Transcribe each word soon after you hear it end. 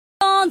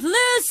Don't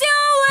lose your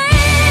way,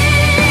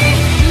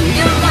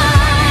 your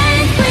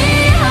mind. We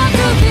have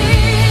to be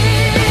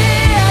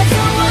as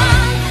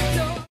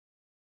one.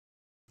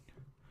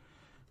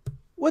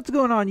 What's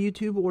going on,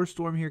 YouTube? Or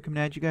Storm here,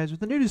 coming at you guys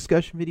with a new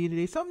discussion video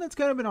today. Something that's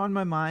kind of been on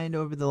my mind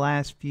over the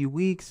last few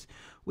weeks,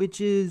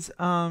 which is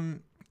the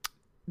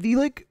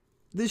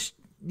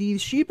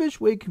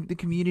sheepish way the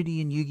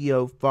community in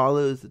Yu-Gi-Oh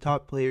follows the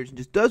top players and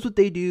just does what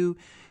they do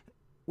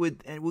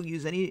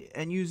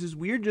uses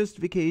weird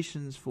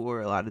justifications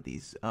for a lot of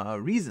these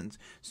reasons.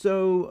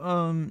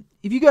 So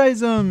if you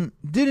guys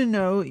didn't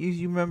know,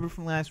 you remember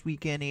from last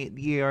weekend,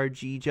 the ARG,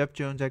 Jeff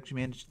Jones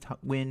actually managed to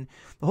win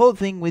the whole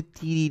thing with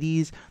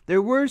TDDs.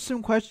 There were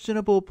some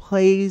questionable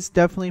plays,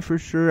 definitely, for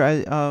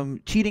sure.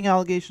 Cheating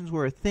allegations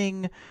were a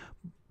thing.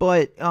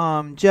 But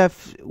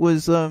Jeff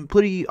was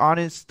pretty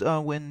honest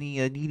when the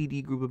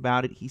DDD group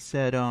about it. He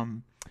said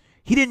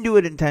he didn't do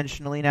it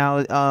intentionally.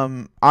 Now,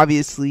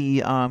 obviously,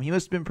 he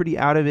must have been pretty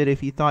out of it if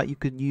he thought you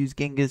could use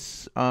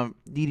Genghis,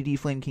 DDD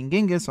Flame King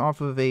Genghis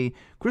off of a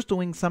Crystal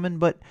Wing summon.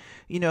 But,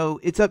 you know,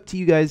 it's up to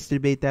you guys to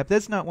debate that. But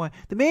that's not why.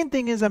 The main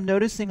thing is I'm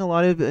noticing a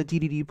lot of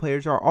DDD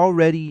players are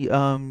already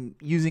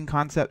using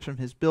concepts from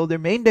his build. They're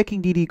main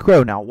decking DD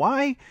Crow. Now,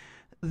 why?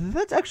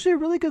 That's actually a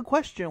really good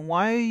question.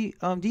 Why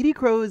DD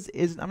Crow is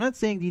I'm not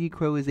saying DD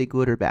Crow is a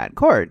good or bad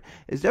card.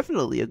 It's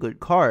definitely a good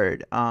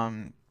card.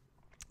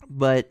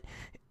 But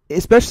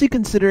especially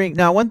considering,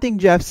 now one thing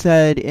Jeff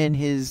said in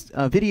his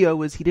video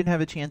was he didn't have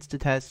a chance to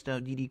test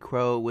DD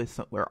Crow with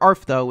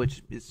Arftho,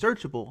 which is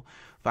searchable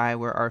by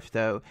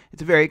Arftho.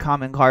 It's a very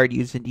common card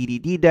used in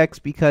DDD decks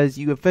because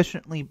you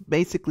efficiently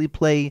basically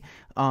play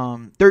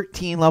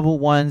 13 level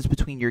 1s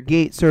between your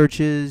gate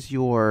searches,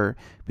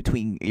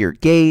 between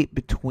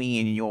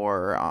between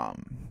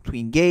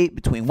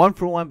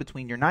 1-for-1,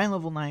 between your 9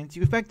 level 9s.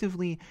 You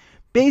effectively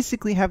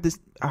basically have this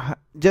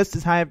just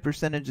as high a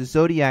percentage as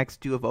Zodiacs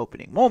do of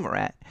opening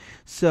Molmarat.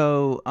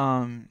 So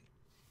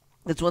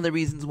that's one of the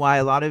reasons why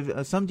a lot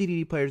of some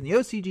DDD players in the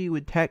OCG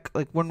would tech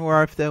like one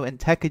more Arftho and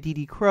tech a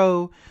DD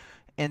Crow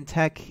and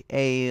tech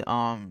a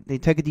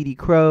DD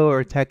Crow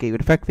or tech a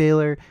effect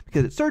veiler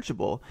because it's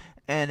searchable.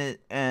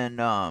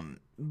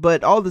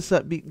 But all of a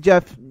sudden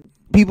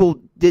people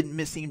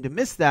didn't seem to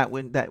miss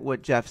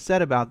what Jeff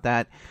said about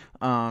that.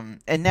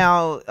 And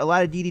now a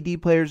lot of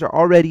DDD players are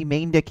already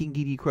main decking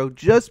DD Crow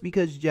just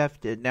because Jeff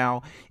did.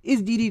 Now,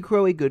 is DD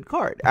Crow a good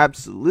card?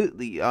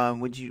 Absolutely.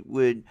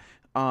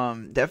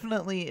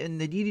 Definitely in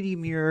the DDD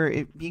mirror,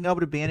 being able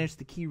to banish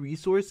the key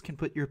resource can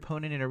put your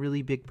opponent in a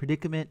really big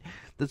predicament.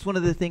 That's one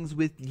of the things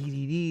with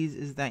DDDs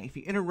is that if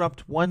you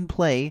interrupt one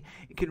play,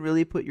 it can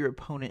really put your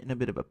opponent in a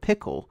bit of a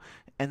pickle.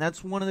 And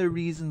that's one of the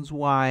reasons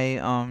why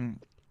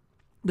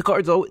the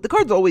card's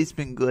always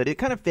been good. It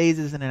kind of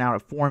phases in and out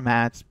of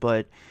formats,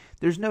 but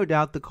there's no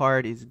doubt the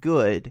card is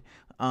good,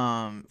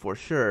 for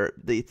sure.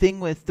 The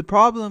thing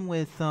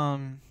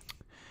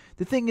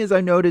is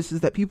I noticed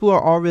is that people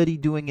are already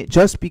doing it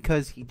just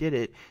because he did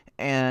it,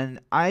 and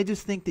I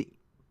just think that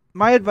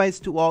my advice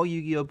to all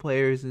Yu-Gi-Oh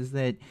players is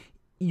that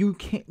you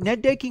can't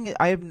net decking.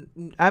 I have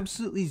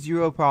absolutely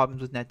zero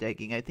problems with net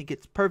decking. I think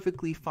it's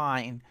perfectly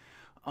fine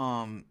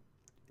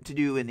to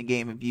do in the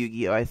game of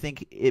Yu-Gi-Oh. I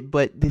think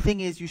but the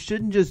thing is, you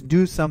shouldn't just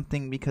do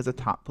something because a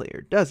top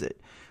player does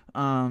it.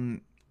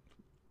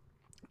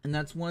 And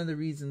that's one of the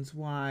reasons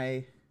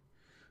why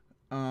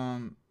I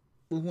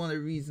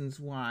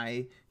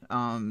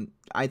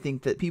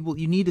think that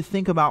you need to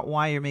think about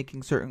why you're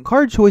making certain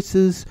card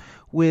choices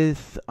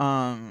with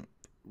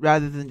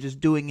rather than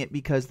just doing it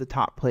because the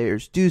top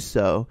players do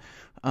so.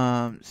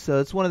 So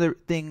it's one of the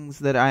things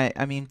that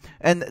I mean,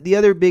 and the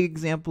other big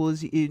example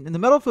is in the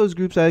Metal Foes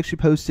groups. I actually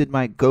posted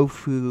my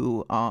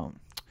Gofu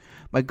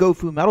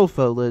Metal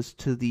Foe list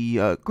to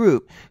the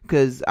group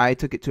because I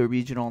took it to a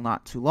regional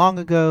not too long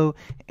ago,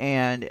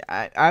 and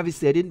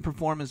obviously I didn't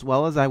perform as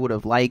well as I would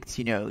have liked.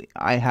 You know,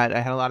 I had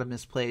a lot of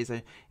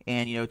misplays,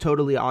 and you know,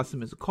 totally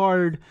awesome as a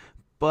card.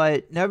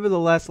 But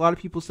nevertheless, a lot of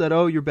people said,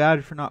 "Oh, you're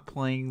bad for not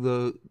playing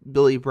the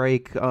Billy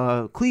Break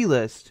Klee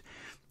list."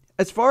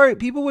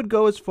 People would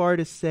go as far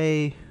to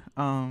say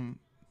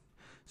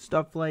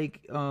stuff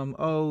like,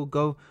 you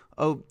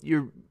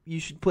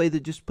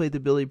should just play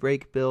the Billy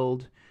Break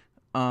build.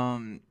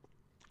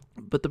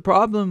 But the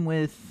problem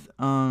with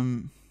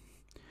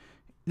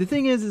the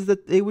thing is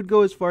that they would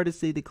go as far to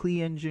say the Klee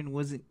engine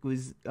when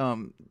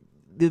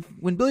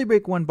Billy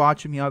Break won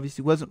Botchum, he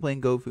obviously wasn't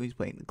playing Gofu, he's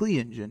playing the Klee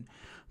engine.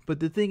 But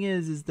the thing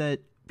is that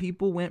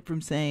people went from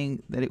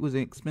saying that it was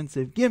an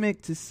expensive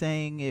gimmick to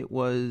saying it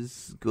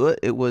was good.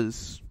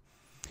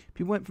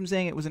 People went from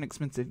saying it was an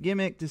expensive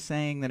gimmick to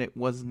saying that it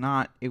was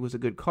a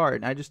good card.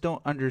 And I just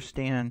don't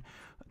understand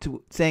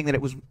to saying that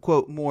it was,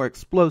 quote, more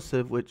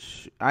explosive,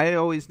 which I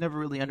always never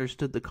really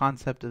understood the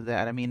concept of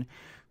that. I mean,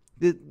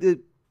 the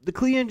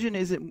Klee engine,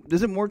 is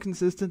it more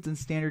consistent than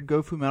standard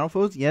Gofu Metal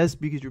Foes? Yes,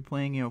 because you're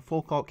playing,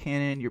 full cult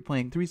cannon, you're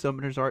playing 3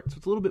 Summoners Art, so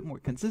it's a little bit more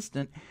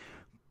consistent.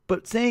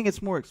 But saying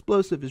it's more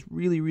explosive is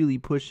really, really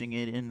pushing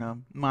it,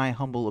 in my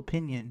humble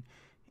opinion.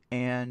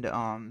 And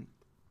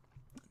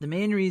the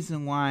main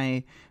reason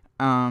why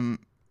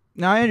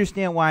Now I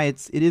understand why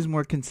it is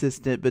more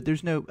consistent, but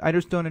I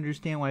just don't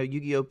understand why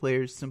Yu-Gi-Oh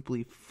players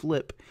simply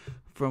flip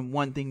from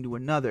one thing to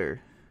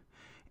another,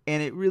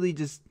 and it really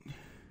just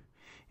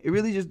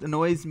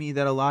annoys me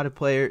that a lot of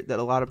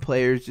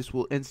players just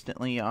will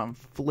instantly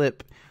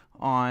flip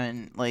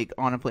on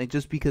a play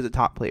just because a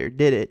top player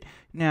did it.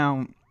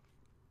 Now,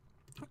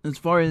 as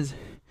far as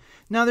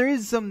now, there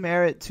is some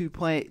merit to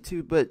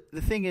but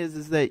the thing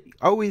is that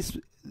always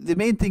the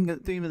main theme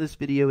of this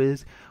video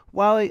is,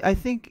 while I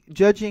think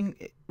judging,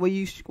 while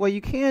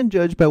you can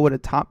judge by what a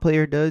top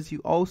player does, you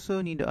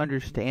also need to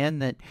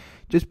understand that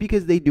just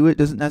because they do it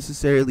doesn't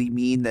necessarily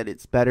mean that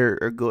it's better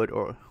or good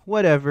or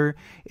whatever.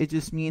 It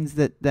just means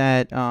that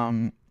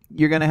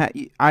you're gonna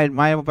have.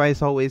 My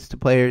advice always to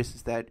players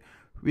is that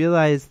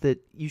realize that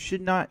you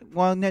should not,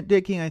 while net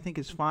decking I think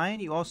is fine,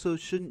 you also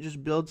shouldn't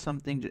just build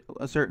something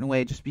a certain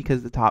way just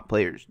because the top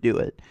players do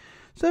it.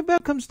 So that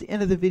about comes to the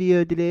end of the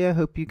video today. I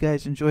hope you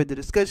guys enjoyed the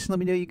discussion. Let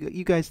me know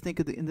you guys think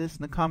of this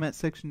in the comment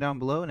section down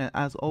below. And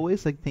as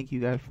always, thank you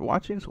guys for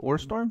watching. So,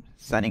 Storm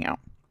signing out.